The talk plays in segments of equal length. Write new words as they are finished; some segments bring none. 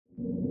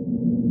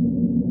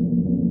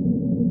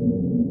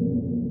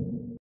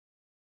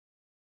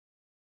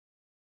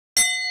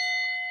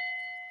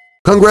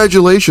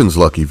Congratulations,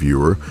 lucky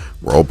viewer.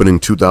 We're opening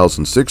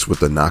 2006 with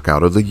the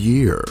knockout of the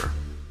year.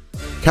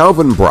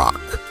 Calvin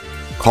Brock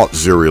caught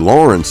Zuri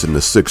Lawrence in the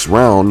 6th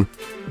round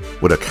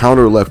with a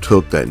counter left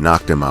hook that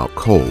knocked him out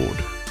cold.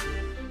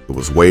 It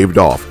was waved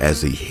off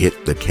as he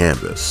hit the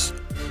canvas.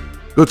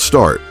 Good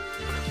start.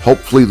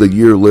 Hopefully the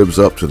year lives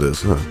up to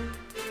this, huh?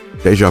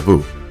 Deja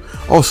vu.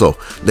 Also,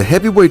 the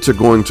heavyweights are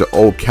going to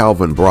owe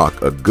Calvin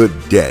Brock a good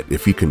debt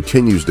if he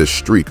continues this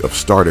streak of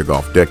starting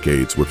off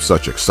decades with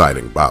such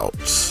exciting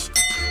bouts.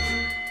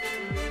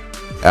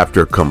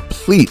 After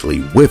completely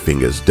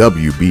whiffing his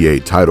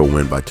WBA title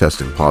win by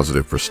testing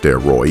positive for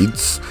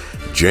steroids,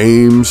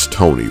 James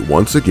Toney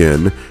once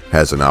again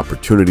has an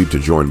opportunity to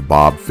join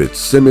Bob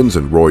Fitzsimmons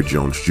and Roy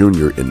Jones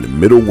Jr. in the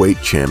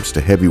middleweight champs to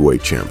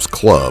heavyweight champs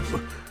club.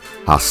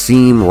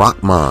 Hasim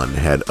Rahman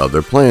had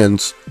other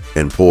plans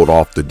and pulled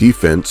off the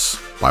defense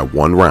by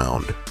 1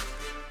 round.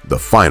 The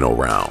final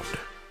round.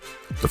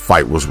 The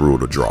fight was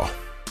ruled a draw.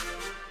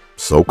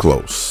 So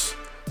close,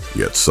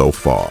 yet so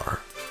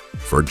far.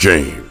 For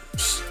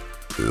James,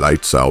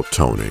 lights out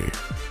Toney.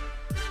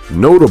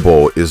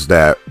 Notable is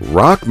that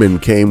Rahman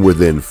came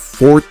within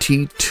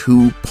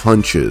 42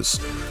 punches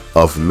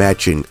of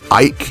matching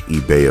Ike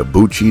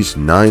Ibeabuchi's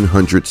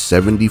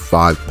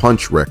 975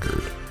 punch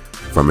record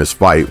from his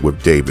fight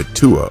with David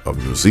Tua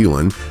of New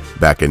Zealand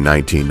back in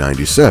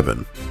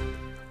 1997.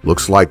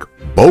 Looks like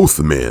both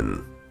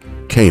men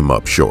came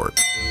up short.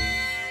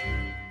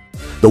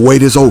 The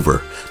wait is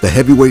over. The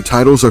heavyweight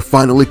titles are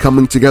finally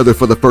coming together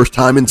for the first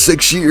time in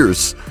 6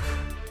 years.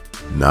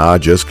 Nah,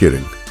 just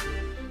kidding.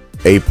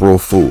 April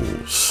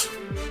Fools.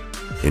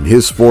 In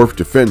his 4th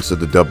defense of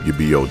the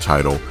WBO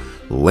title,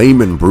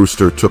 Lamon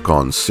Brewster took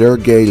on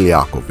Siarhei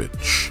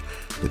Liakhovich.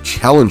 The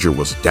challenger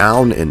was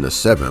down in the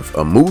 7th,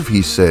 a move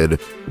he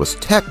said was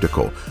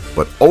tactical,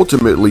 but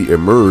ultimately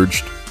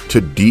emerged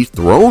to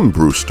dethrone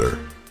Brewster.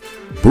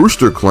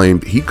 Brewster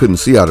claimed he couldn't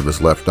see out of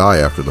his left eye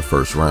after the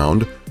 1st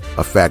round,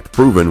 a fact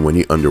proven when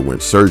he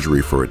underwent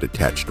surgery for a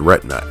detached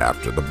retina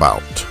after the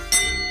bout.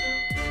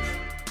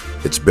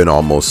 It's been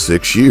almost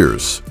 6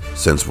 years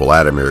since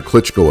Wladimir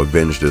Klitschko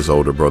avenged his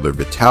older brother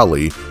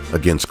Vitaly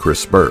against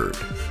Chris Byrd.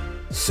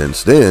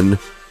 Since then,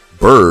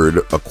 Byrd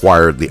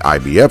acquired the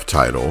IBF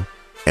title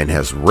and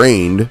has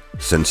reigned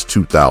since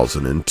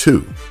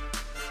 2002.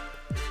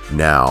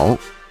 Now,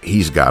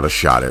 he's got a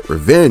shot at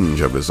revenge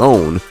of his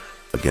own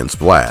against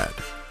Vlad.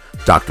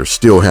 Dr.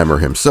 Steelhammer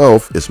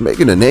himself is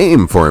making a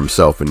name for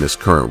himself in this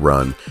current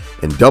run,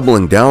 and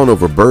doubling down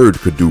over Byrd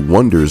could do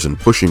wonders in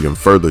pushing him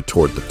further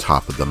toward the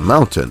top of the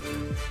mountain,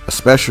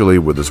 especially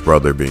with his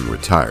brother being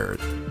retired.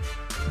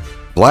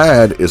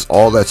 Vlad is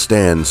all that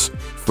stands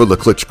for the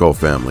Klitschko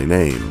family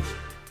name.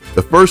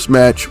 The first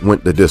match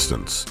went the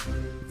distance.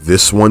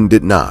 This one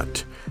did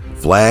not.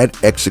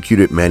 Vlad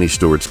executed Manny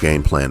Stewart's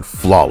game plan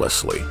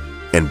flawlessly,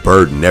 and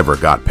Byrd never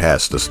got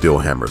past the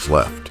Steelhammer's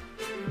left.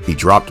 He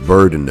dropped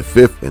Byrd in the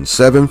 5th and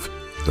 7th,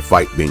 the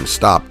fight being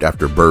stopped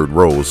after Byrd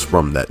rose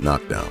from that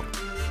knockdown.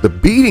 The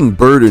beating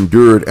Byrd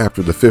endured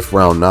after the 5th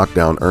round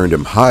knockdown earned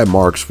him high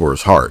marks for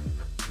his heart,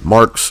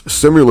 marks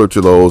similar to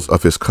those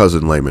of his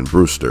cousin Lamon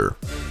Brewster.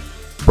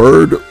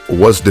 Byrd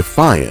was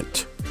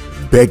defiant,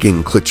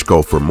 begging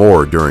Klitschko for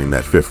more during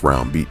that 5th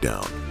round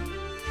beatdown.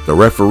 The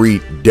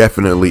referee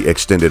definitely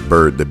extended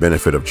Byrd the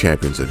benefit of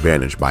champion's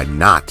advantage by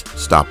not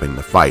stopping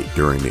the fight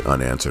during the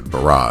unanswered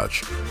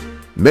barrage.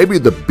 Maybe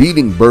the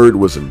beating Byrd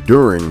was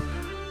enduring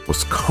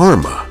was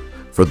karma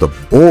for the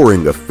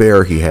boring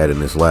affair he had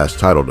in his last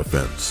title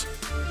defense.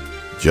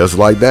 Just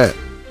like that,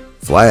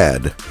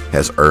 Vlad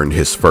has earned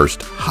his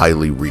first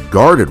highly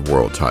regarded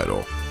world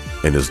title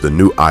and is the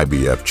new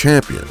IBF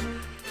champion.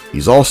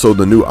 He's also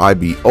the new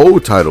IBO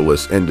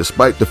titleist, and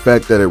despite the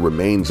fact that it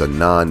remains a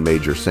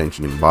non-major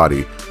sanctioning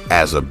body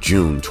as of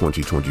June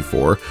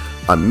 2024,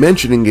 I'm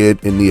mentioning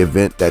it in the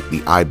event that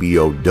the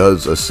IBO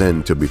does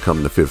ascend to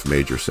become the 5th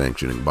major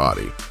sanctioning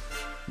body.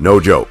 No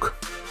joke.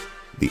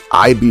 The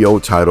IBO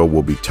title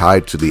will be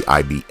tied to the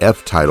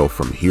IBF title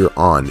from here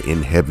on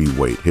in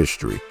heavyweight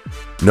history.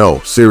 No,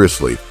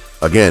 seriously.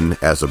 Again,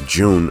 as of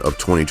June of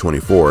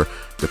 2024,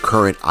 the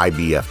current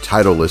IBF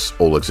titleist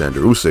Alexander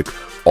Usyk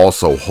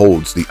also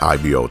holds the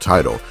IBO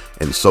title,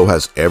 and so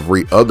has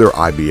every other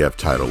IBF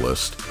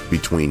titleist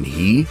between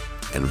he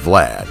and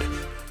Vlad.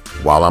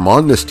 While I'm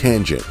on this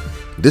tangent,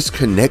 this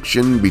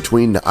connection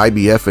between the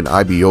IBF and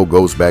IBO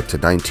goes back to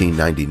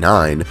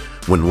 1999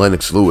 when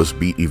Lennox Lewis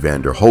beat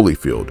Evander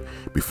Holyfield.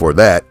 Before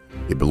that,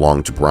 it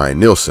belonged to Brian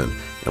Nielsen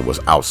and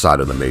was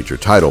outside of the major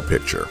title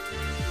picture.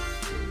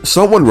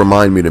 Someone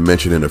remind me to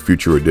mention in a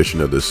future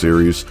edition of this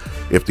series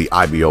if the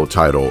IBO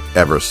title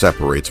ever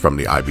separates from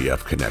the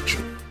IBF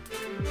connection.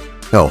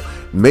 Hell,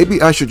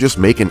 maybe I should just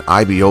make an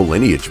IBO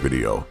lineage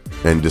video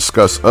and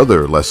discuss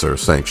other lesser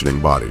sanctioning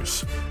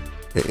bodies.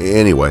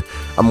 Anyway,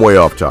 I'm way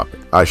off topic.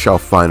 I shall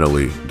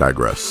finally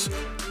digress.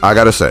 I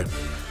gotta say,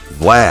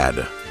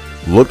 Vlad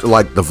looked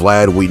like the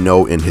Vlad we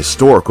know in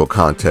historical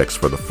context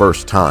for the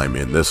first time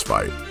in this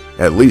fight,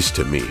 at least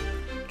to me.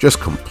 just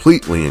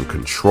completely in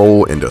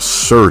control and a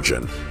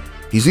surgeon.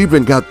 He's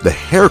even got the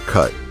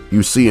haircut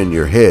you see in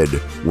your head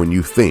when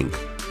you think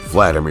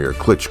Wladimir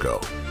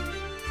Klitschko.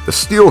 The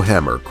Steel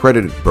Hammer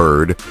credited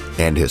Byrd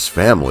and his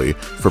family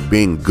for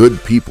being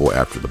good people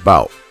after the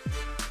bout.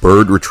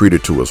 Byrd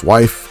retreated to his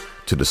wife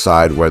to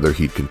decide whether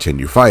he'd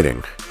continue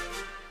fighting.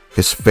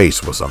 His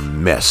face was a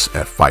mess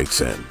at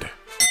fight's end.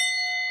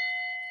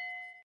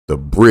 The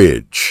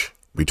bridge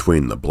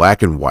between the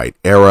black and white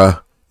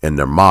era and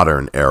the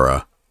modern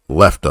era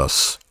left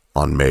us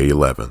on May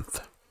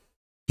 11th.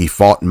 He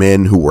fought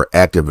men who were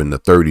active in the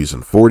 30s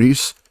and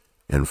 40s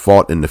and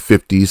fought in the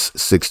 50s,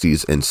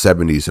 60s, and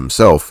 70s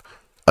himself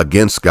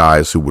against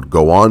guys who would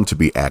go on to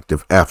be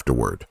active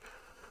afterward.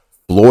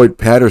 Floyd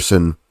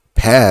Patterson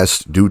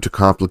passed due to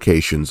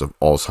complications of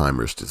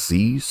Alzheimer's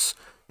disease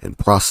and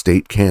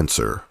prostate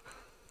cancer.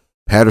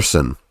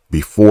 Patterson,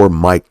 before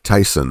Mike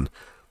Tyson,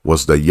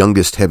 was the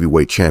youngest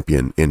heavyweight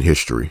champion in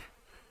history.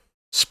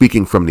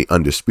 Speaking from the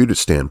undisputed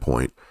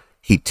standpoint,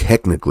 he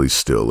technically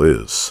still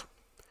is.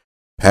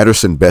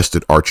 Patterson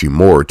bested Archie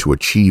Moore to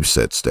achieve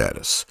said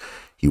status.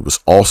 He was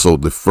also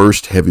the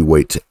first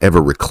heavyweight to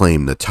ever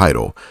reclaim the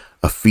title,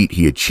 a feat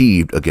he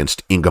achieved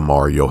against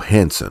Ingemar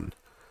Johansson.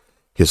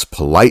 His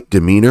polite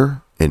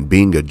demeanor and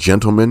being a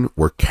gentleman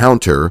were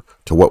counter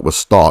to what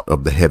was thought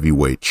of the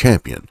heavyweight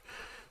champion.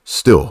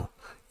 Still,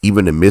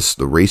 even amidst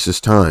the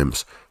racist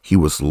times, he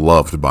was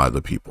loved by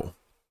the people.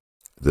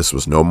 This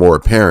was no more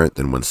apparent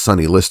than when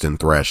Sonny Liston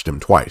thrashed him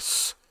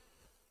twice.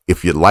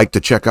 If you'd like to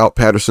check out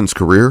Patterson's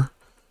career,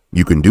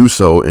 you can do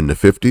so in the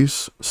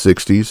 50s,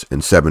 60s,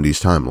 and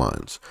 70s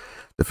timelines.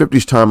 The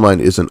 50s timeline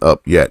isn't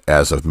up yet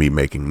as of me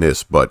making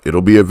this, but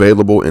it'll be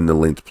available in the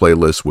linked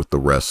playlist with the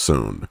rest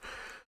soon.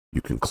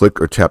 You can click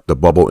or tap the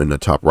bubble in the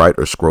top right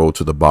or scroll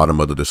to the bottom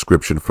of the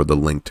description for the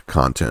linked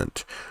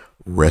content.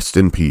 Rest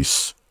in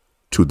peace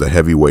to the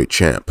heavyweight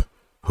champ,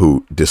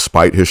 who,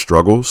 despite his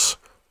struggles,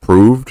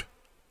 proved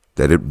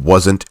that it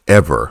wasn't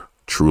ever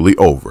truly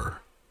over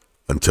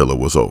until it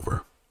was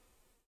over.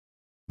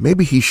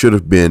 Maybe he should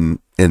have been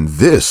in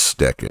this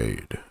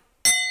decade.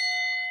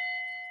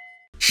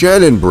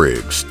 Shannon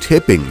Briggs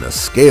tipping the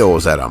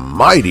scales at a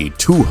mighty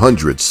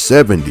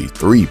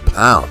 273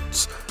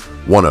 pounds,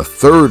 won a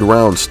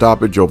third-round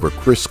stoppage over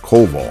Chris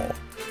Koval.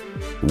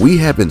 We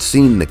haven't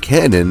seen the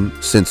Cannon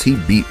since he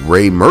beat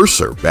Ray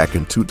Mercer back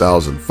in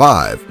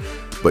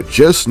 2005, but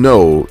just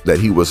know that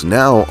he was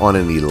now on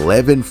an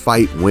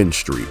 11-fight win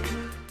streak.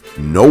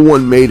 No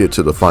one made it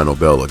to the final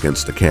bell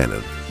against the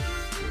Cannon.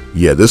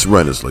 Yeah, this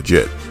run is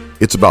legit.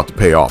 It's about to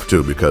pay off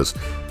too, because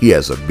he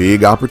has a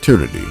big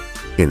opportunity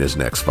in his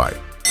next fight.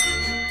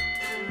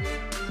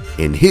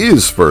 In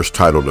his first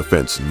title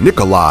defense,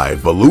 Nikolai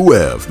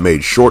Valuev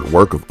made short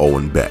work of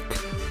Owen Beck.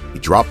 He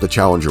dropped the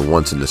challenger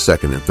once in the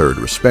second and third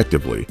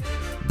respectively.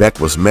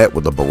 Beck was met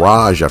with a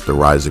barrage after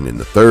rising in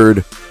the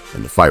third,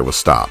 and the fight was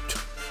stopped.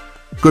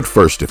 Good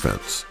first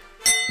defense.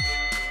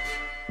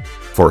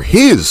 For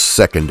his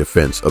second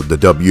defense of the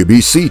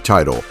WBC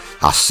title,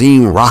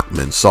 Hasim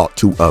Rahman sought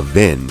to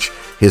avenge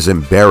his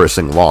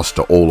embarrassing loss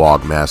to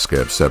Oleg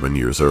Maskev 7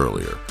 years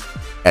earlier.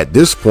 At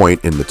this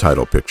point in the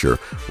title picture,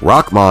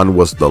 Rahman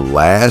was the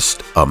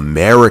last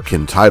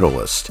American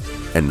titleist,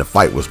 and the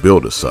fight was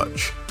billed as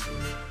such.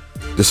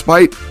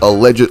 Despite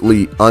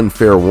allegedly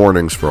unfair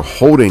warnings for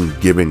holding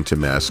giving to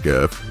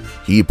Maskev,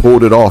 he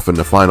pulled it off in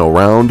the final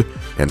round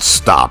and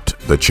stopped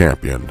the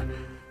champion.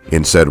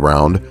 In said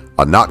round,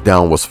 a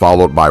knockdown was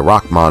followed by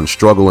Rahman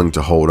struggling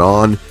to hold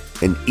on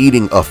and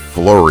eating a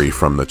flurry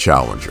from the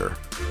challenger.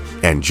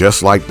 And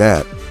just like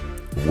that,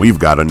 we've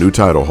got a new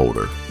title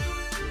holder.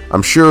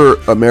 I'm sure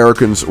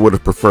Americans would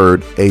have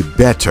preferred a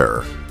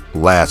better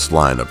last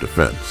line of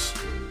defense.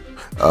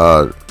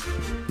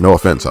 No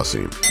offense,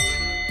 Hasim.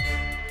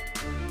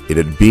 It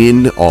had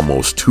been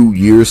almost 2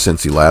 years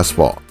since he last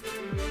fought.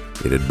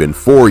 It had been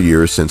 4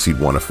 years since he'd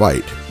won a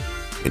fight.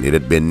 And it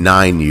had been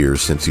 9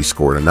 years since he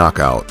scored a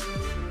knockout.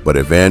 But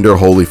Evander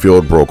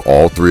Holyfield broke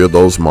all 3 of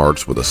those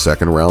marks with a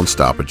second-round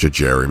stoppage of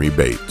Jeremy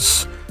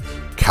Bates.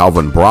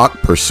 Calvin Brock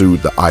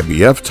pursued the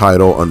IBF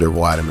title under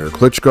Vladimir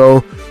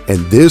Klitschko, and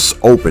this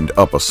opened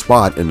up a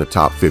spot in the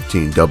top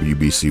 15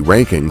 WBC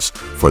rankings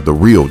for the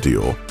real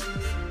deal.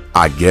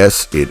 I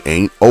guess it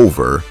ain't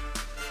over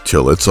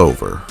till it's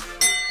over.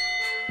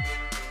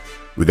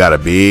 We got a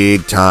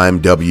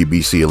big-time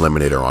WBC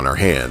eliminator on our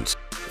hands.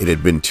 It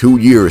had been 2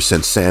 years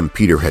since Sam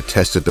Peter had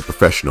tested the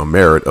professional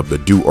merit of the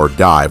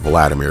do-or-die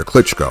Vladimir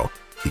Klitschko.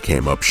 He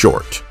came up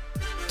short.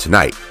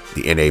 Tonight,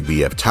 the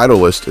NABF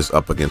titleist is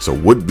up against a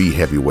would-be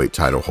heavyweight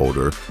title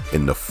holder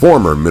in the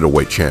former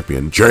middleweight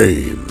champion,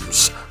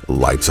 James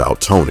Lights Out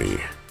Toney.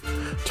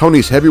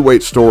 Toney's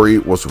heavyweight story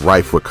was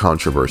rife with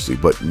controversy,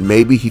 but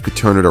maybe he could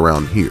turn it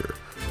around here.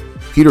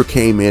 Peter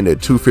came in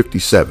at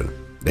 257,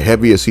 the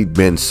heaviest he'd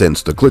been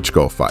since the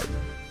Klitschko fight.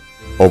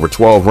 Over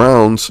 12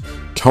 rounds,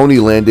 Toney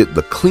landed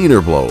the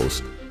cleaner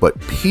blows, but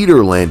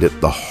Peter landed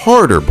the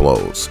harder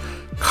blows.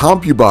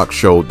 CompuBox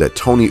showed that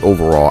Toney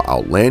overall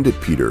outlanded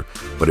Peter,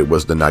 but it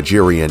was the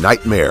Nigerian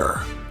Nightmare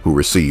who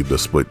received the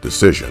split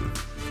decision.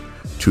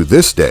 To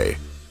this day,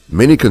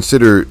 Many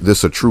consider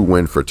this a true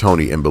win for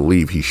Toney and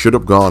believe he should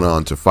have gone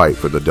on to fight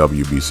for the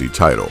WBC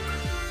title.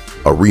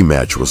 A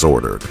rematch was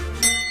ordered.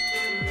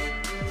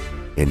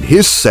 In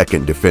his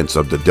second defense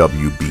of the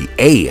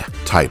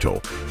WBA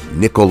title,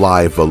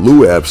 Nikolai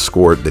Valuev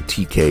scored the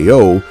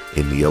TKO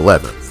in the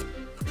 11th.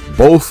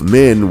 Both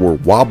men were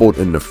wobbled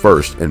in the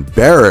first and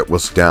Barrett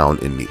was down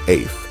in the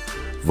 8th.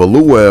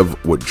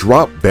 Valuev would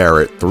drop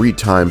Barrett 3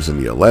 times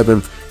in the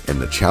 11th and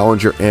the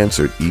challenger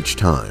answered each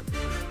time.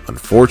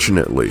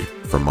 Unfortunately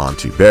for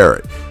Monte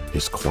Barrett,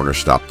 his corner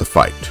stopped the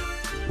fight.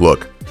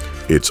 Look,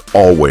 it's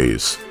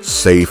always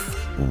safe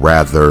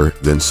rather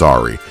than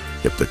sorry.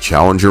 If the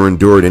challenger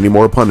endured any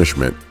more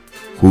punishment,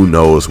 who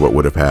knows what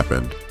would have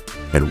happened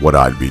and what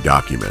I'd be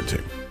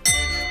documenting.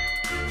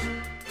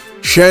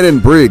 Shannon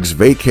Briggs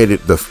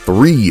vacated the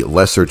 3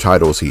 lesser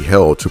titles he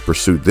held to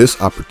pursue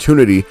this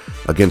opportunity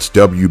against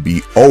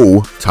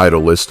WBO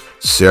titleist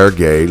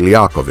Siarhei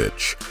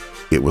Liakhovich.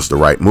 It was the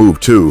right move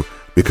too,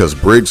 because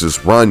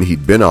Briggs' run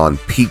he'd been on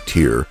peaked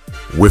here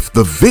with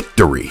the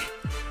victory.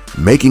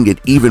 Making it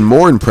even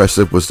more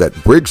impressive was that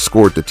Briggs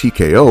scored the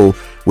TKO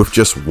with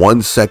just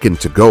 1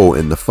 second to go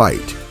in the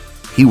fight.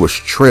 He was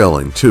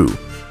trailing too.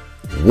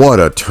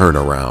 What a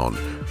turnaround.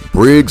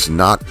 Briggs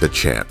knocked the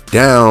champ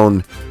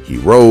down, he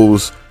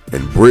rose,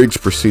 and Briggs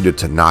proceeded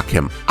to knock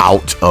him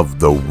out of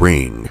the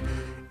ring.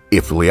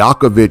 If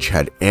Liakhovich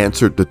had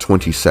answered the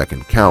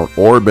 20-second count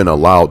or been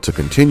allowed to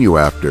continue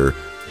after,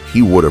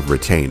 he would have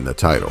retained the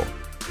title.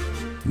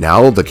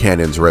 Now the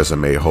Cannon's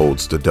resume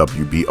holds the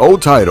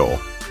WBO title.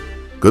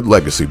 Good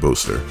legacy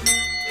booster.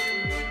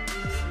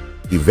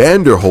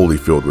 Evander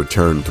Holyfield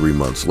returned 3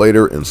 months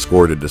later and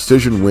scored a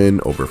decision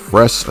win over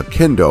Fres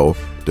Akendo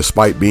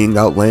despite being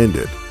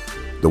outlanded.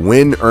 The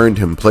win earned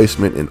him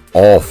placement in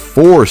all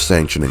 4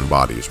 sanctioning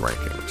bodies'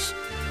 rankings.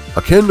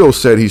 Akendo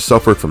said he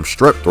suffered from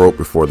strep throat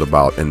before the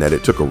bout and that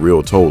it took a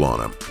real toll on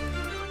him.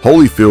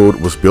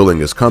 Holyfield was billing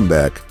his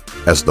comeback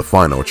as the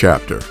final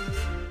chapter.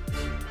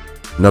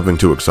 Nothing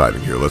too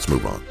exciting here, let's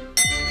move on.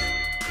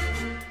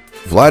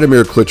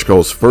 Wladimir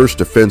Klitschko's first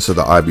defense of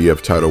the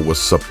IBF title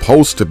was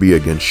supposed to be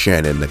against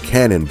Shannon the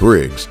Cannon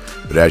Briggs,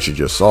 but as you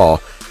just saw,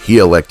 he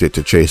elected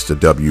to chase the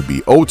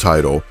WBO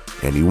title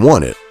and he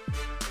won it.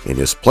 In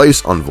his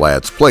place on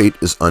Vlad's plate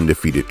is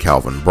undefeated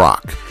Calvin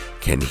Brock.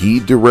 Can he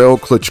derail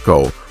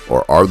Klitschko,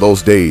 or are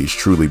those days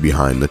truly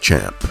behind the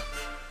champ?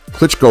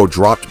 Klitschko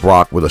dropped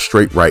Brock with a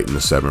straight right in the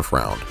 7th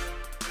round.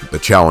 The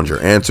challenger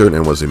answered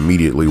and was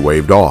immediately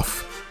waved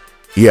off.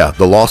 Yeah,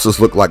 the losses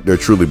look like they're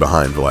truly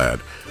behind Vlad.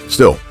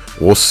 Still,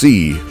 we'll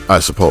see, I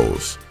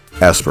suppose.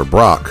 As for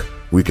Brock,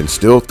 we can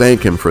still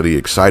thank him for the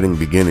exciting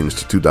beginnings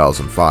to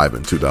 2005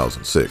 and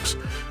 2006.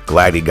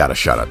 Glad he got a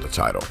shot at the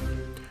title.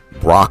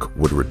 Brock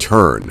would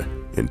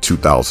return in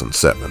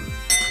 2007.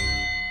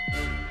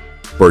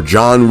 For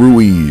John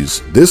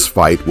Ruiz, this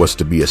fight was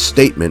to be a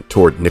statement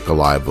toward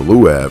Nikolai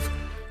Valuev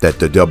that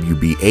the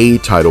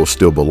WBA title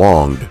still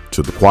belonged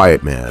to the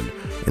Quiet Man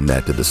and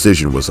that the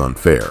decision was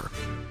unfair.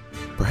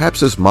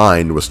 Perhaps his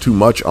mind was too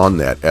much on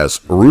that, as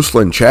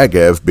Ruslan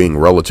Chagaev, being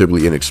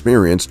relatively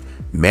inexperienced,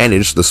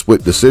 managed the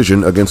split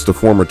decision against the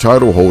former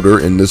title holder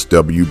in this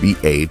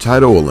WBA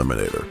title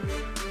eliminator.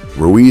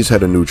 Ruiz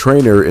had a new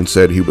trainer and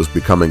said he was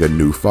becoming a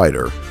new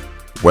fighter.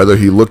 Whether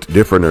he looked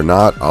different or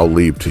not, I'll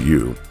leave to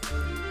you.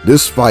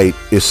 This fight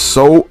is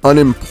so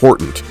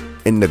unimportant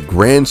in the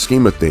grand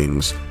scheme of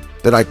things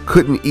that I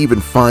couldn't even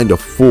find a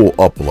full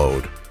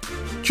upload.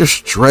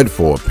 Just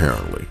dreadful,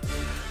 apparently.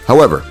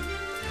 However,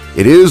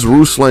 it is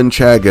Ruslan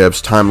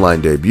Chagaev's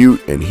timeline debut,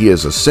 and he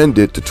has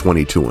ascended to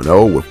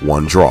 22-0 with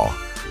 1 draw.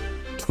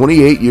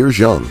 28 years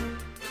young.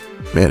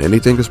 Man,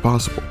 anything is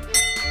possible.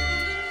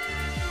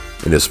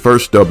 In his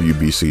first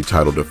WBC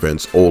title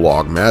defense,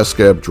 Oleg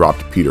Maskev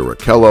dropped Peter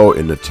Rakello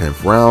in the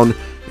 10th round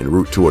en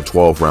route to a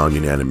 12-round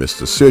unanimous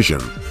decision.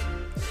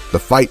 The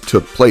fight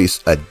took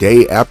place a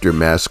day after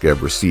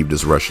Maskev received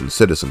his Russian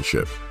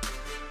citizenship.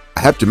 I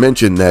have to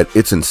mention that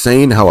it's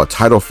insane how a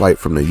title fight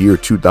from the year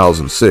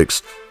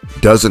 2006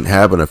 doesn't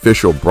have an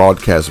official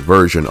broadcast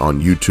version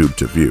on YouTube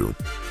to view.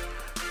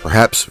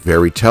 Perhaps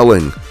very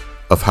telling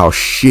of how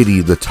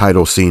shitty the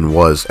title scene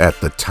was at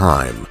the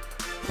time.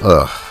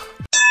 Ugh.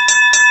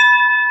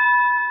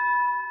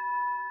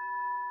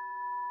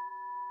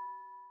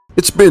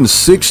 It's been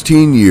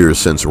 16 years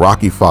since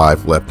Rocky V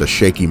left a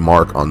shaky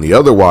mark on the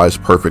otherwise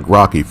perfect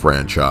Rocky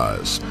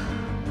franchise.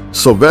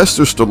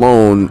 Sylvester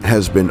Stallone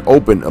has been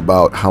open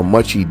about how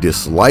much he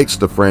dislikes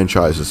the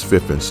franchise's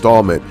 5th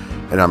installment,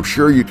 and I'm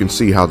sure you can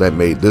see how that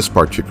made this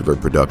particular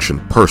production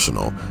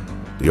personal.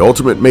 The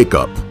ultimate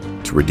makeup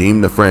to redeem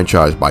the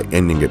franchise by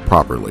ending it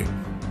properly.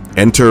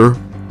 Enter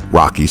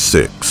Rocky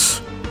VI.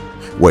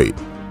 Wait,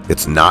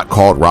 it's not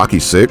called Rocky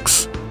VI?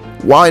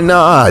 Why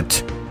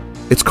not?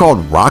 It's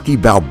called Rocky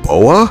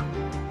Balboa?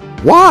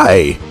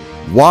 Why?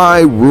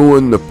 Why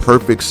ruin the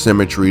perfect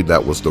symmetry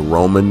that was the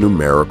Roman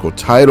numerical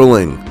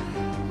titling?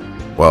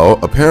 Well,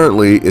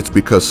 apparently it's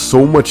because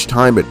so much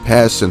time had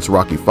passed since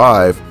Rocky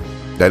V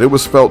that it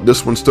was felt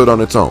this one stood on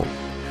its own.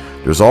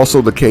 There's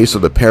also the case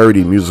of the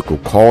parody musical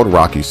called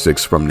Rocky VI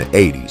from the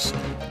 80s.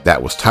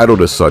 that was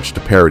titled as such to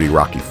parody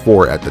Rocky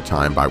IV at the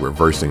time by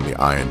reversing the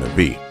I and the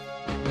V.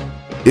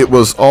 It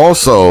was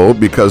also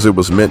because it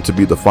was meant to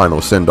be the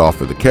final send-off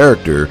for the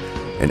character,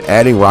 and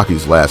adding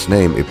Rocky's last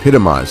name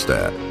epitomized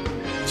that.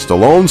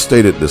 Stallone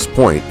stated this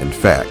point, in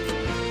fact,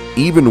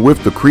 even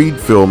with the Creed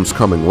films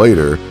coming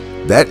later,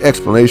 that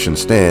explanation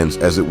stands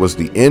as it was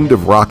the end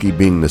of Rocky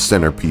being the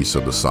centerpiece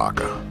of the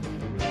saga.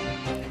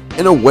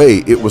 In a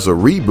way, it was a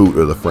reboot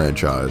of the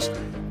franchise,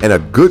 and a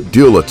good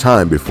deal of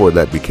time before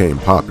that became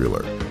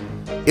popular.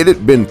 It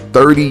had been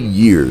 30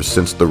 years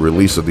since the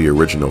release of the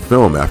original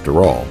film,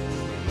 after all.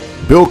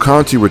 Bill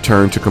Conti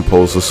returned to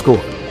compose the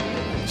score.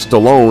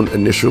 Stallone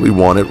initially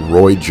wanted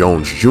Roy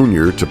Jones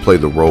Jr. to play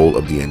the role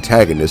of the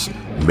antagonist,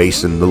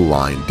 Mason the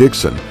Line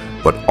Dixon,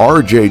 but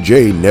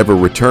RJJ never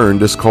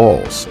returned his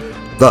calls.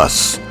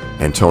 Thus,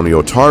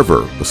 Antonio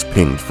Tarver was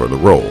pinged for the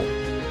role.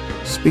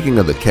 Speaking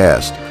of the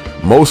cast,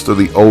 most of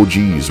the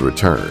OGs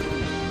returned.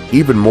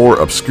 Even more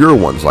obscure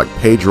ones like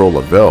Pedro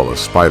Lavelle as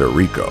Spider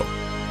Rico.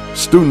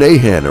 Stu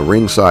Nahan, a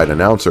ringside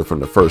announcer from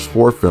the first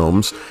 4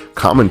 films,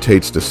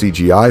 commentates the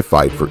CGI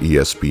fight for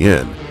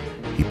ESPN.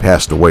 He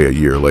passed away a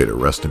year later,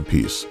 rest in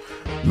peace.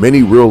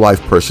 Many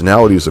real-life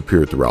personalities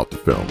appeared throughout the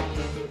film.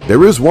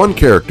 There is one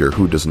character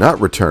who does not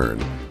return,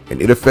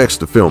 and it affects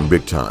the film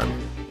big time.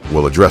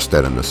 We'll address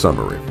that in the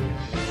summary.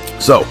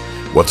 So,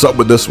 what's up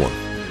with this one?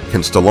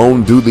 Can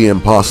Stallone do the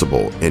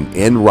impossible and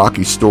end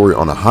Rocky's story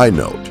on a high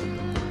note?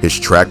 His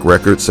track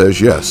record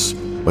says yes,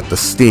 but the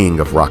sting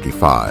of Rocky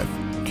V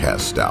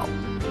cast doubt.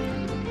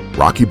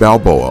 Rocky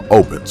Balboa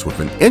opens with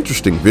an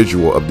interesting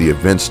visual of the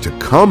events to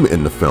come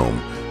in the film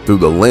through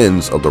the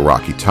lens of the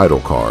Rocky title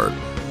card.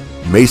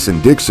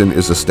 Mason Dixon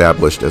is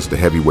established as the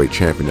heavyweight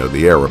champion of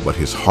the era, but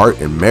his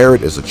heart and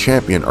merit as a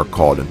champion are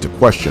called into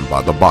question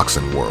by the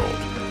boxing world.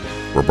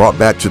 We're brought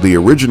back to the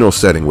original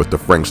setting with the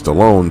Frank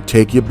Stallone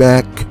 "Take You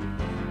Back,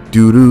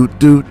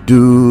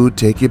 do-do-do-do,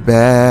 take you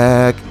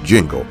back"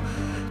 jingle.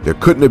 There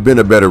couldn't have been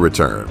a better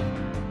return.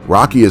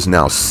 Rocky is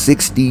now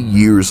 60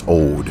 years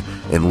old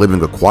and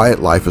living a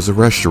quiet life as a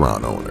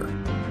restaurant owner.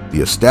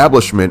 The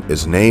establishment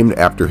is named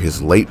after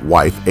his late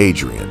wife,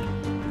 Adrian.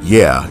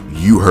 Yeah,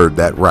 you heard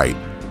that right.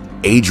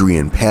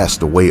 Adrian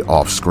passed away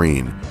off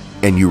screen,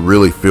 and you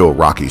really feel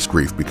Rocky's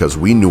grief because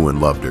we knew and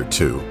loved her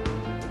too.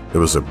 It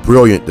was a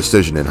brilliant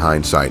decision in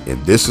hindsight,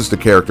 and this is the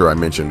character I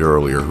mentioned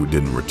earlier who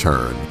didn't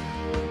return.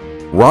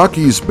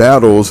 Rocky's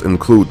battles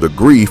include the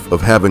grief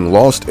of having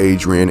lost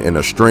Adrian and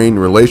a strained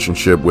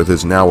relationship with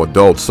his now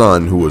adult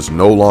son, who is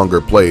no longer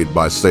played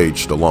by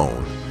Sage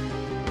Stallone.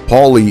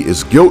 Paulie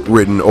is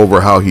guilt-ridden over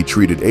how he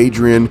treated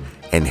Adrian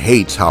and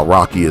hates how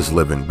Rocky is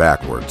living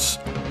backwards.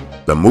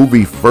 The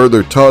movie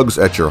further tugs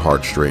at your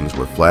heartstrings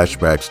with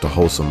flashbacks to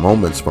wholesome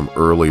moments from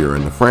earlier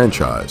in the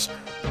franchise,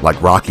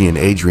 like Rocky and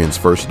Adrian's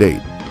first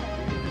date.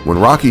 When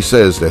Rocky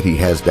says that he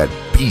has that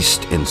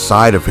beast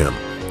inside of him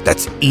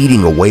that's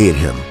eating away at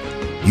him,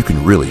 you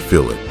can really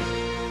feel it.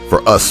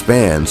 For us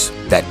fans,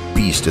 that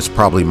beast is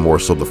probably more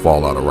so the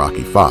fallout of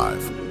Rocky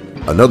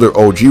V. Another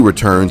OG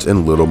returns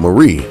in Little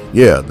Marie,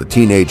 yeah, the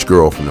teenage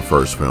girl from the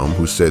first film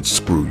who said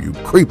 "screw you,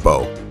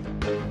 creepo"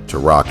 to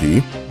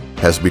Rocky,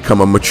 has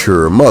become a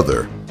mature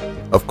mother.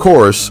 Of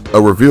course,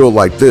 a reveal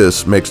like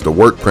this makes the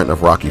work print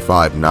of Rocky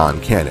V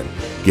non-canon,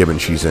 given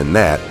she's in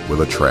that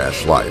with a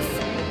trash life.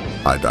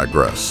 I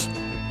digress.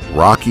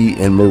 Rocky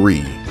and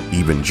Marie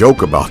even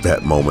joke about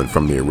that moment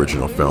from the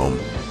original film,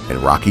 and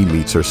Rocky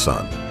meets her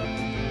son.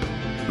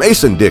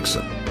 Mason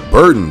Dixon,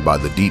 burdened by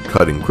the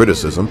deep-cutting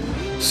criticism,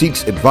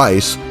 seeks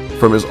advice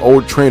from his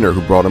old trainer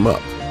who brought him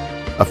up.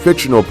 A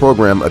fictional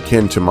program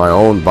akin to my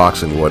own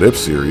Boxing What If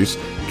series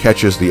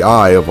catches the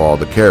eye of all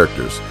the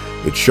characters.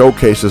 It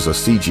showcases a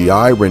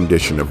CGI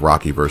rendition of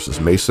Rocky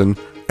vs. Mason,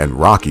 and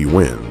Rocky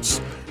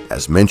wins.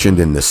 As mentioned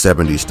in the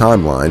 70s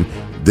timeline,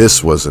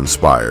 this was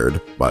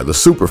inspired by the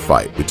super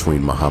fight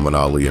between Muhammad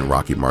Ali and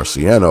Rocky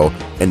Marciano,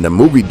 and the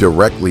movie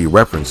directly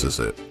references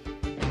it.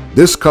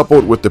 This,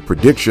 coupled with the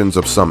predictions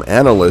of some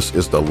analysts,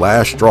 is the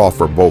last straw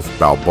for both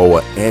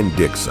Balboa and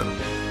Dixon.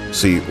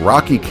 See,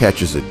 Rocky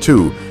catches it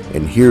too,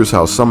 and here's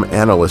how some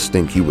analysts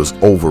think he was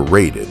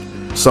overrated.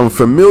 Some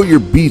familiar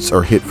beats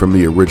are hit from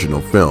the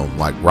original film,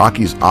 like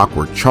Rocky's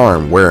awkward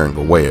charm wearing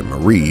away at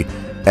Marie,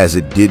 as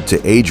it did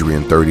to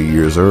Adrian 30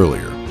 years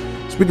earlier.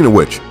 Speaking of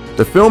which,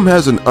 the film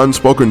has an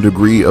unspoken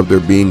degree of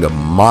there being a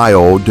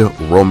mild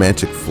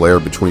romantic flair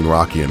between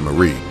Rocky and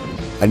Marie.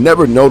 I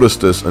never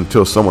noticed this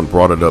until someone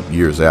brought it up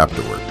years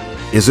afterward.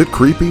 Is it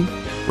creepy?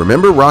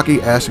 Remember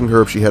Rocky asking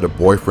her if she had a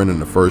boyfriend in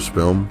the first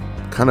film?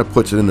 Kinda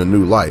puts it in a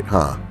new light,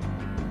 huh?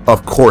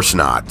 Of course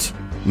not.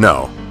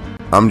 No,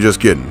 I'm just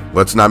kidding.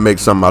 Let's not make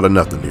something out of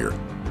nothing here.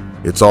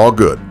 It's all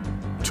good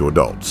to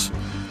adults.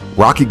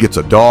 Rocky gets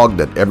a dog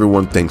that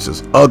everyone thinks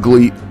is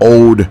ugly,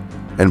 old,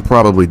 and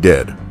probably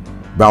dead.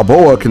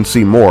 Balboa can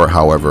see more,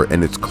 however,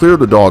 and it's clear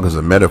the dog is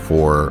a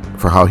metaphor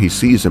for how he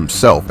sees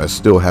himself as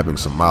still having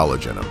some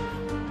mileage in him.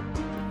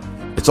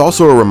 It's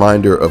also a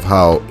reminder of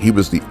how he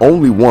was the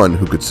only one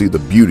who could see the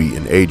beauty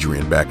in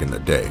Adrian back in the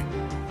day.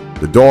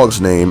 The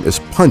dog's name is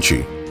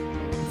Punchy.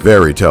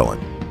 Very telling.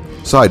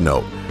 Side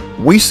note,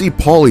 We see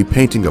Paulie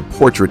painting a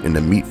portrait in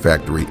the meat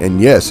factory, and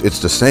yes, it's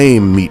the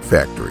same meat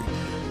factory.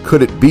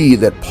 Could it be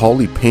that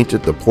Paulie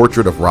painted the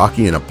portrait of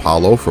Rocky and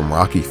Apollo from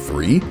Rocky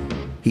 3?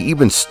 He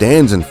even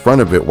stands in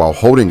front of it while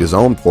holding his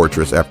own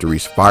portraits after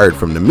he's fired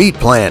from the meat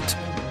plant.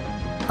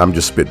 I'm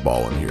just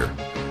spitballing here.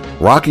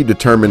 Rocky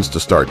determines to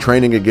start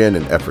training again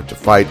in an effort to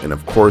fight, and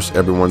of course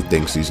everyone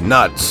thinks he's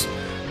nuts.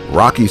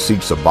 Rocky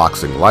seeks a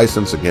boxing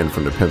license again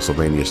from the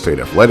Pennsylvania State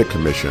Athletic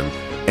Commission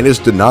and is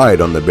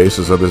denied on the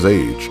basis of his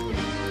age.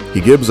 He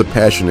gives a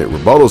passionate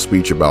rebuttal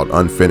speech about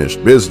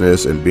unfinished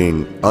business and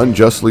being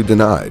unjustly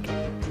denied.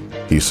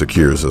 He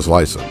secures his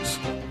license.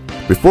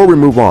 Before we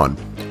move on,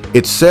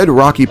 it's said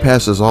Rocky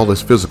passes all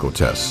his physical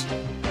tests.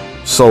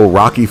 So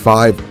Rocky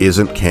 5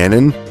 isn't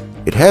canon?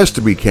 It has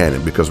to be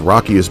canon because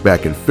Rocky is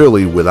back in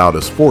Philly without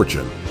his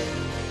fortune.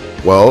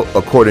 Well,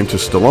 according to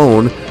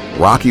Stallone,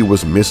 Rocky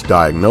was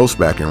misdiagnosed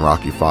back in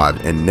Rocky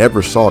 5 and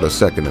never sought a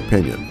second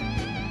opinion.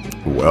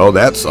 Well,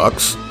 that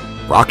sucks.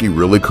 Rocky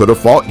really could have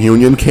fought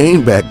Union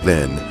Kane back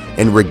then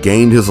and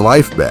regained his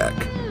life back.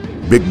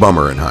 Big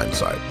bummer in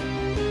hindsight.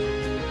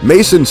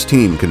 Mason's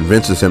team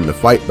convinces him to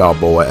fight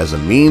Balboa as a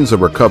means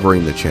of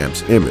recovering the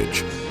champ's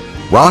image.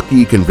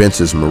 Rocky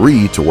convinces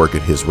Marie to work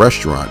at his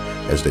restaurant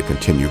as they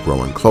continue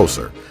growing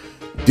closer.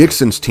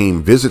 Dixon's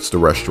team visits the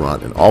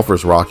restaurant and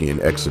offers Rocky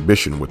an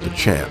exhibition with the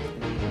champ.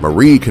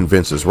 Marie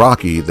convinces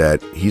Rocky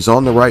that he's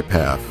on the right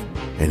path,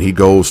 and he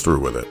goes through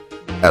with it.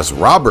 As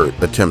Robert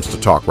attempts to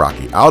talk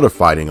Rocky out of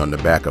fighting on the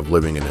back of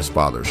living in his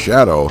father's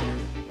shadow,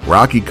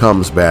 Rocky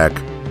comes back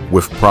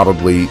with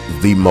probably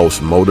the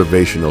most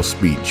motivational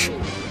speech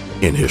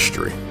in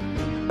history.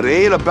 It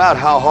ain't about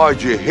how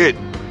hard you hit.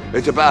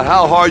 It's about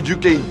how hard you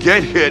can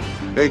get hit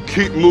and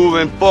keep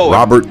moving forward.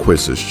 Robert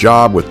quits his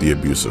job with the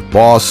abusive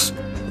boss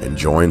and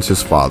joins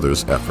his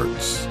father's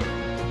efforts.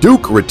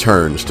 Duke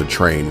returns to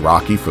train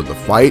Rocky for the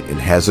fight and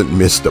hasn't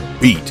missed a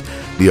beat.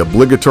 The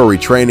obligatory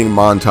training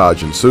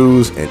montage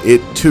ensues, and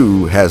it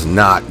too has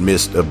not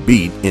missed a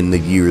beat in the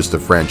years the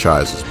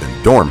franchise has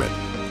been dormant.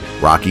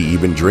 Rocky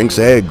even drinks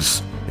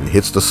eggs and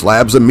hits the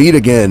slabs of meat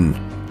again.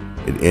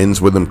 It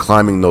ends with him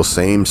climbing those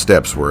same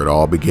steps where it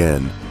all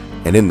began,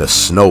 and in the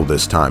snow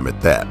this time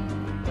at that.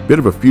 Bit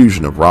of a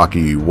fusion of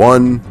Rocky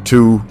 1,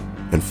 2,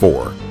 and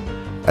 4.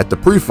 At the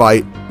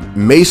pre-fight,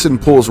 Mason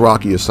pulls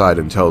Rocky aside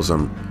and tells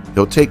him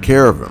he'll take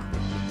care of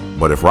him,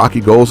 but if Rocky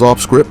goes off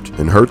script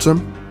and hurts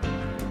him,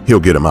 he'll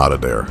get him out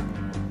of there.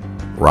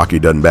 Rocky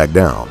doesn't back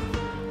down.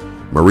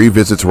 Marie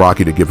visits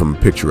Rocky to give him a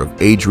picture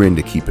of Adrian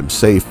to keep him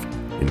safe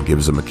and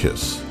gives him a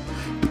kiss.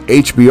 The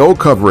HBO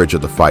coverage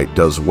of the fight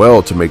does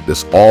well to make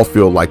this all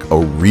feel like a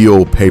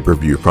real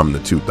pay-per-view from the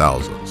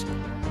 2000s.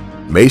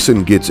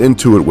 Mason gets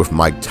into it with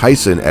Mike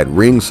Tyson at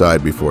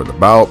ringside before the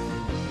bout.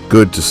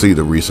 Good to see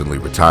the recently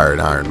retired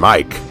Iron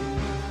Mike.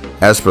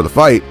 As for the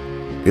fight,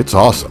 it's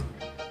awesome.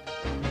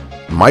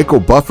 Michael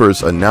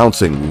Buffer's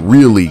announcing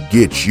really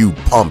gets you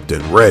pumped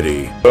and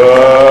ready.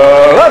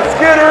 Let's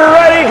get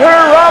ready to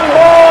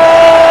rumble!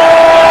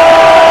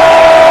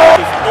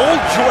 If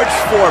old George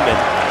Foreman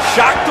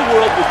shocked the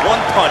world with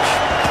one punch,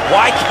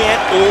 why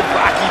can't old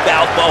Rocky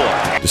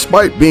Balboa?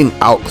 Despite being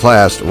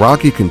outclassed,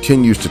 Rocky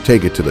continues to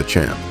take it to the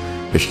champ.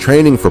 His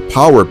training for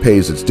power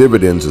pays its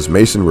dividends as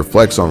Mason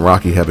reflects on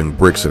Rocky having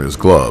bricks in his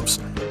gloves.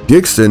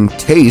 Dixon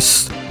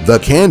tastes the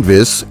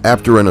canvas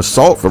after an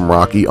assault from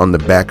Rocky on the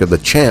back of the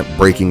champ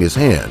breaking his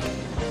hand.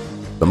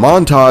 The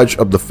montage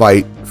of the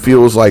fight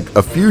feels like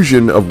a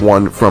fusion of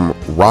one from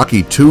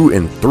Rocky 2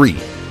 and 3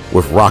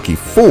 with Rocky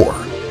 4.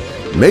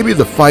 Maybe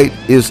the fight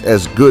is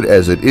as good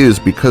as it is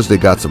because they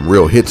got some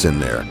real hits in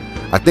there.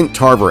 I think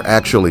Tarver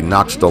actually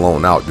knocked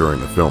Stallone out during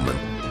the filming.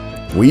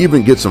 We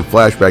even get some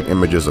flashback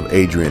images of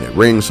Adrian at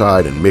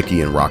ringside and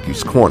Mickey in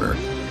Rocky's corner.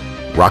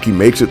 Rocky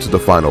makes it to the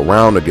final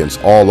round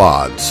against all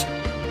odds.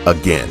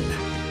 Again.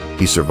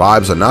 He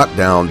survives a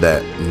knockdown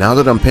that, now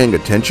that I'm paying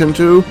attention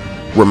to,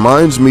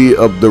 reminds me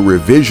of the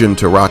revision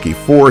to Rocky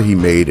 4 he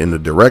made in the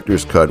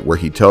director's cut where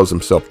he tells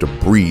himself to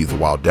breathe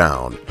while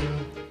down.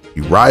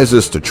 He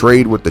rises to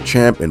trade with the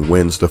champ and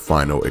wins the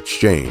final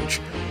exchange.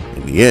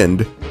 In the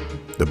end,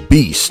 the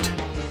beast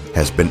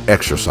has been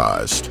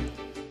exorcised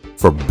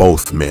for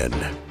both men.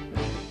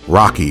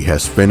 Rocky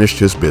has finished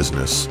his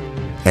business,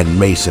 and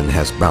Mason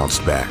has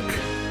bounced back.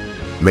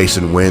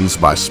 Mason wins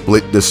by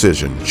split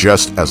decision,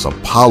 just as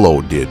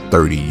Apollo did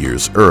 30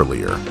 years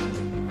earlier.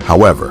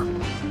 However,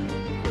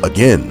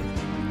 again,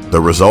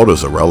 the result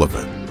is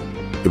irrelevant.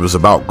 It was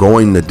about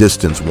going the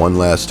distance one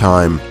last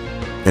time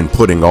and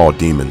putting all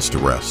demons to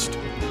rest.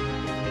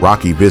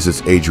 Rocky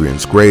visits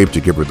Adrian's grave to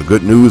give her the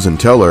good news and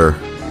tell her,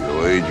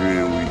 Yo,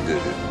 Adrian, we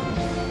did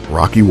it.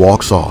 Rocky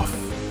walks off,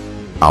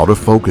 out of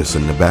focus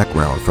in the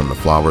background from the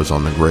flowers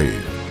on the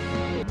grave,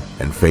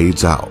 and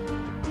fades out.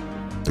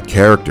 The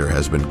character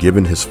has been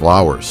given his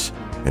flowers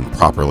and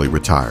properly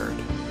retired.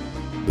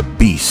 The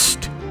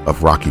beast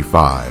of Rocky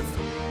 5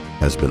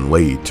 has been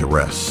laid to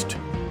rest.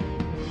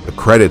 The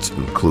credits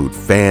include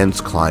fans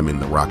climbing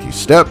the Rocky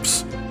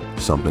steps,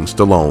 something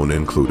Stallone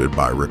included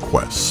by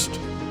request.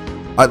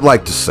 I'd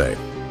like to say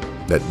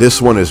that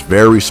this one is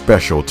very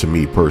special to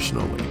me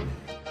personally.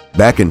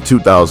 Back in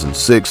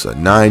 2006, a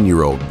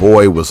 9-year-old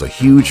boy was a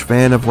huge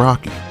fan of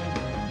Rocky.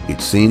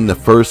 He'd seen the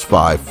first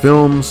 5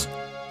 films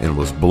and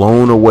was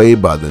blown away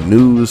by the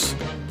news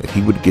that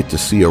he would get to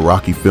see a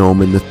Rocky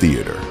film in the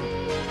theater.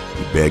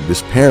 He begged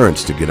his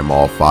parents to get him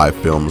all 5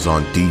 films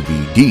on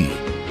DVD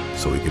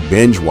so he could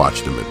binge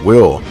watch them at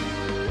will,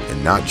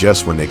 and not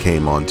just when they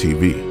came on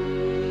TV.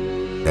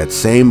 That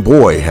same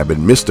boy had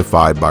been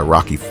mystified by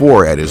Rocky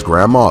IV at his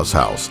grandma's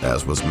house,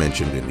 as was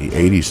mentioned in the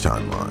 80s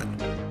timeline.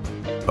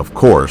 Of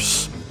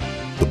course,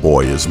 the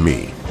boy is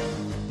me.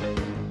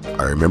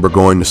 I remember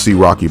going to see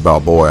Rocky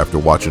Balboa after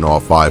watching all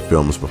 5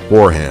 films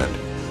beforehand.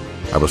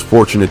 I was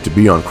fortunate to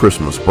be on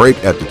Christmas break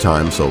at the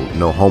time, so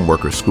no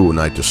homework or school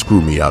night to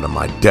screw me out of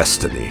my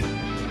destiny.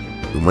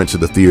 We went to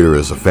the theater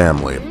as a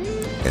family,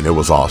 and it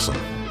was awesome.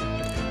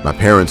 My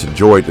parents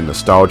enjoyed the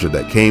nostalgia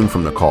that came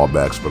from the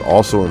callbacks, but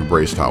also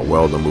embraced how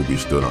well the movie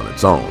stood on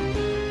its own.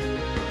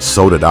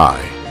 So did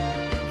I.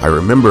 I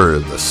remember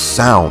the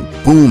sound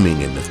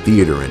booming in the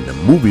theater and the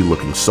movie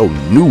looking so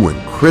new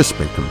and crisp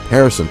in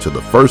comparison to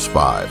the first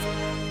 5.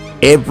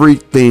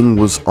 Everything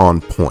was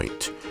on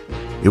point.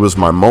 It was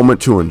my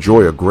moment to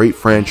enjoy a great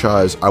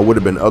franchise I would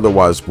have been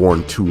otherwise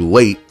born too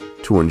late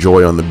to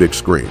enjoy on the big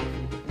screen.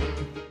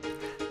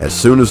 As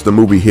soon as the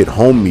movie hit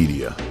home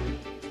media,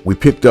 we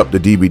picked up the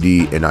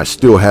DVD, and I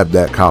still have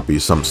that copy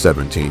some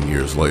 17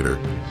 years later.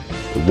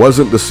 It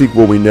wasn't the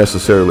sequel we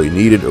necessarily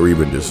needed or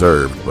even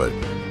deserved, but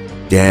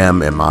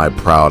damn am I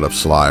proud of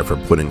Sly for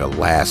putting a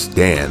last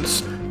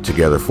dance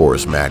together for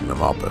his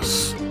magnum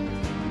opus.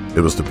 It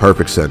was the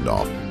perfect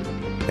send-off,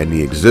 and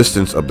the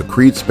existence of the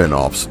Creed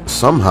spin-offs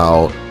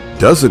somehow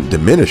doesn't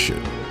diminish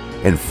it.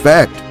 In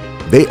fact,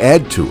 they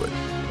add to it.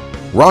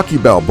 Rocky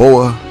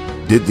Balboa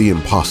did the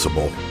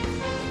impossible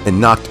and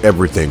knocked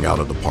everything out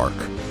of the park.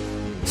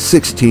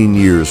 16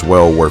 years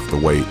well worth the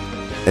wait,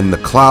 and the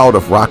cloud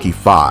of Rocky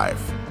V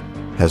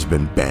has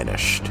been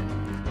banished.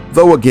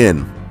 Though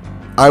again,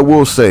 I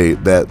will say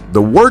that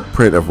the work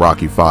print of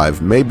Rocky V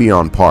may be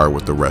on par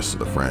with the rest of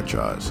the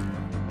franchise.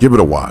 Give it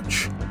a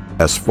watch.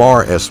 As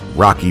far as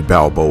Rocky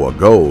Balboa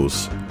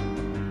goes,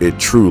 it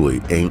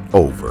truly ain't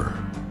over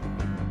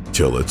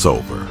till it's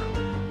over.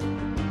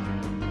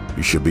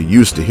 You should be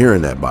used to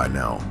hearing that by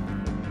now.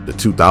 The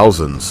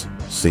 2000s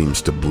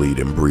seems to bleed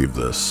and breathe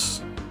this.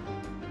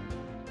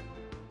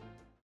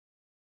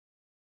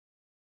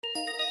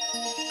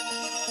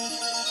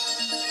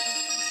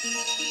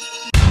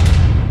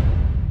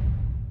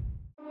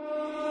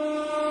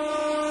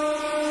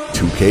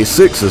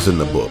 K6 is in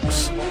the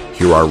books.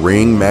 Here are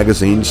Ring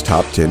Magazine's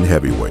top 10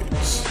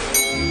 heavyweights.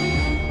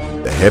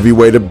 The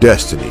heavyweight of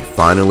destiny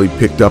finally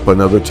picked up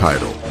another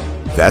title.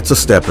 That's a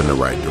step in the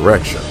right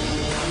direction.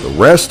 The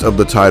rest of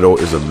the title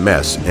is a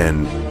mess,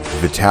 and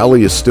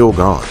Vitaly is still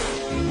gone.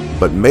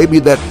 But maybe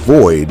that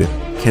void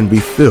can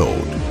be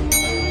filled.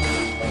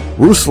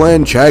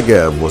 Ruslan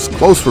Chagaev was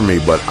close for me,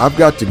 but I've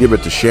got to give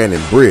it to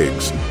Shannon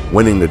Briggs,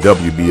 winning the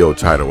WBO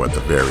title at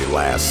the very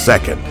last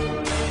second.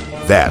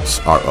 That's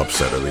our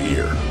upset of the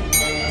year.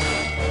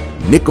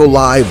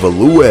 Nikolai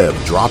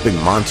Valuev dropping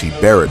Monte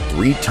Barrett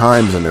 3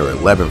 times in their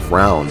 11th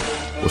round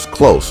was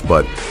close,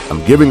 but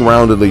I'm giving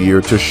round of the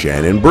year to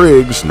Shannon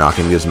Briggs,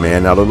 knocking his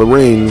man out of the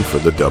ring for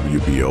the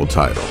WBO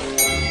title.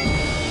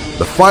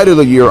 The fight of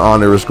the year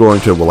honor is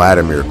going to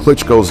Wladimir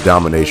Klitschko's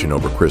domination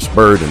over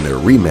Byrd in their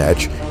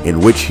rematch,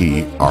 in which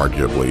he,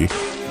 arguably,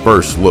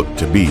 first looked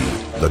to be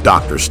the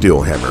Dr.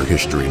 Steelhammer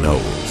history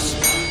knows.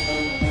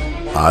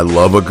 I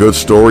love a good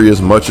story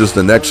as much as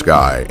the next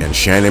guy, and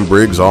Shannon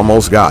Briggs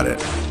almost got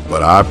it,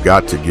 but I've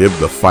got to give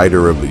the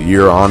Fighter of the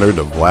Year honor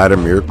to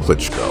Wladimir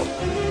Klitschko.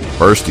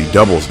 First, he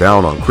doubles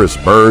down on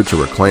Byrd to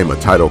reclaim a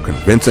title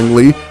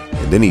convincingly,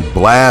 and then he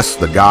blasts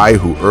the guy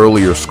who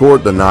earlier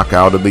scored the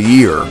knockout of the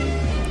year.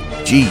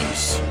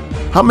 Jeez,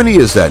 how many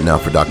is that now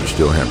for Dr.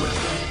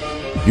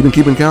 Steelhammer? You been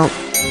keeping count?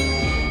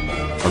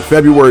 On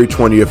February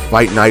 20th,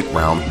 Fight Night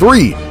Round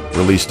 3,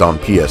 released on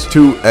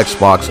PS2,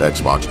 Xbox,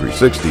 Xbox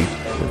 360,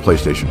 and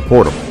PlayStation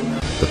Portable.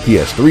 The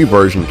PS3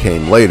 version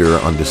came later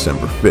on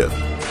December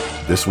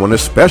 5th. This one is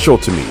special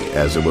to me,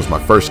 as it was my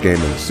first game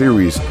in the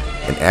series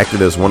and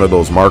acted as one of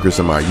those markers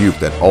in my youth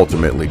that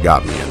ultimately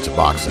got me into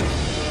boxing.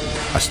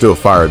 I still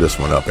fire this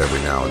one up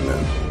every now and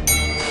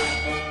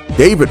then.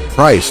 David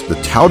Price,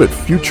 the touted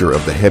future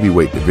of the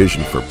heavyweight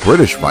division for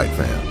British fight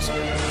fans,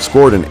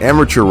 scored an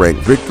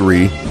amateur-ranked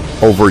victory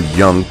over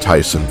young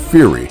Tyson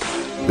Fury.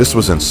 This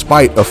was in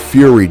spite of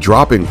Fury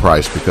dropping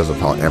Price because of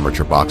how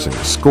amateur boxing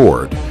is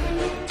scored.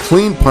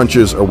 Clean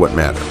punches are what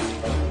matter.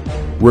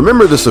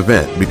 Remember this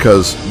event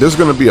because there's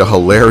going to be a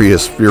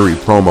hilarious Fury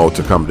promo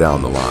to come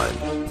down the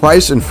line.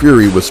 Price and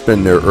Fury would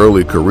spend their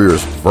early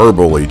careers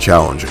verbally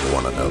challenging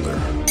one another.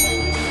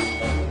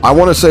 I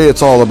want to say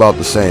it's all about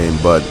the same,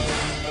 but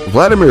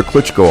Wladimir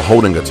Klitschko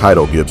holding a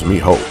title gives me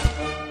hope.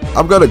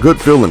 I've got a good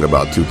feeling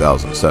about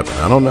 2007,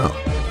 I don't know.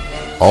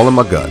 All in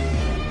my gut.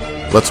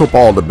 Let's hope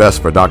all the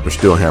best for Dr.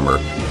 Steelhammer,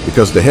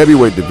 because the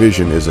heavyweight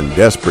division is in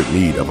desperate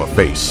need of a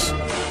face.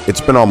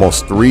 It's been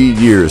almost 3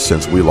 years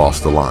since we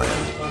lost the Lion.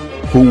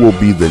 Who will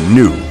be the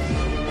new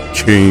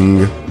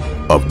King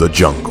of the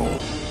Jungle?